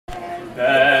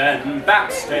Then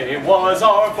Backstay was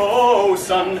our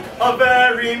boatswain, a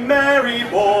very merry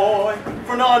boy,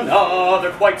 for none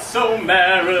other quite so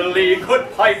merrily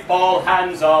could pipe all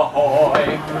hands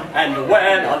ahoy. And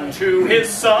when unto his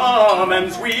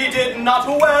summons we did not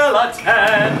well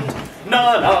attend,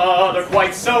 none other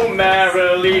quite so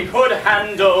merrily could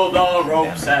handle the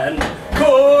rope's end,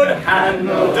 could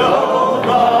handle the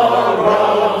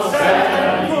rope's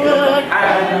end, could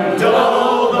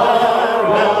handle the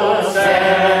rope's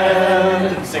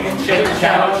end. Singing chip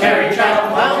chow, cherry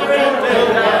chow, while the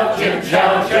riddle now, chip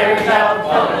chow, cherry chow,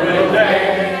 while the riddle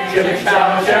day, chip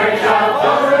chow, cherry chow,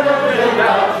 while the riddle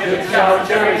now, chip chow,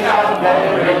 cherry chow, while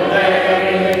the riddle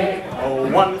day.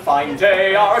 Oh, one fine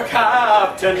day our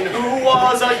captain, who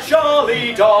was a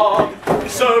jolly dog,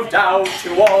 served out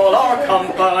to all our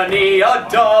company a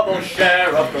double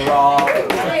share of grog.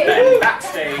 Then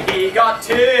Backstay he got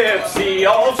tipsy,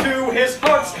 all to his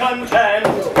heart's content,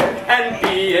 and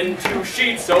being 2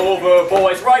 sheets over,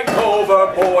 boys, right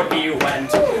overboard he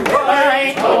went.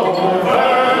 Right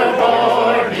overboard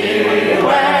he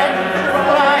went,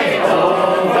 right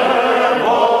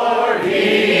overboard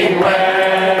he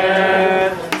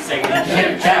went. Singing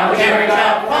chip chow, cherry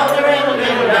chow, while the riddle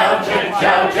diddle down, chip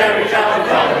chow, cherry chow,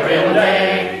 while the riddle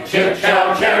day, chip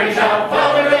chow, cherry chow,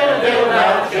 while the riddle diddle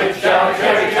down, chip chow,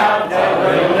 cherry chow, while the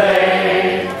riddle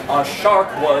day. A shark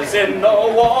was in the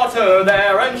water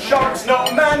there, and sharks no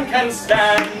man can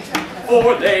stand,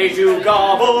 for they do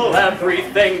gobble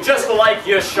everything just like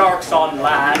your sharks on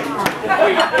land.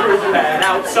 We threw Ben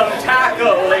out some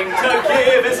tackling to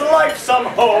give his life some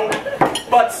hope,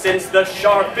 but since the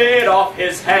shark bit off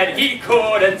his head, he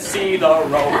couldn't see the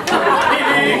rope.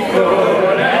 He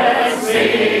couldn't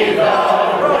see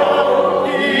the rope.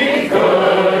 He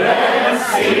couldn't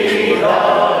see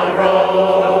the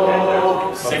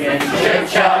rope. Singing chip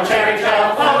chow, cherry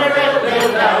chow, while the riddle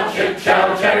diddle down, chip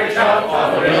chow, cherry chow,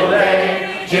 while the riddle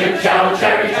day, chip chow,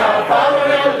 cherry chow, while the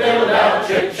riddle diddle down,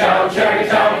 chip chow, cherry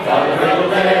chow, while the riddle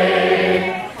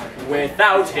day.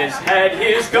 Without his head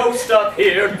his ghost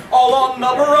appeared, all on the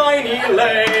briny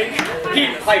lake.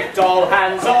 He piped all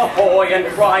hands ahoy and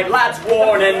cried, lads,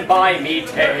 warning by me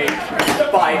take.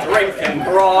 By drinking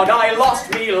grog I lost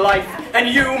me life, and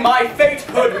you my fate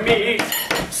could meet.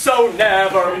 So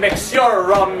never mix your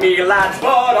rummy, lads,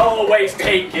 but always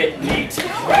take it neat.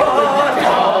 But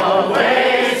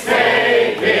always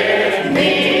take it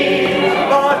neat.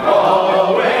 But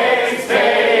always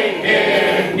take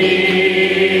it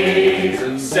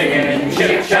neat. Singing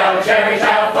chip chow, cherry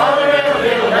chow, while the riddle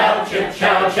diddle down, chip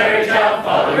chow, cherry chow,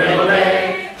 while the riddle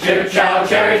day, chip chow,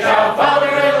 cherry chow, while the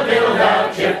riddle diddle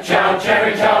down, chip chow,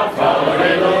 cherry chow,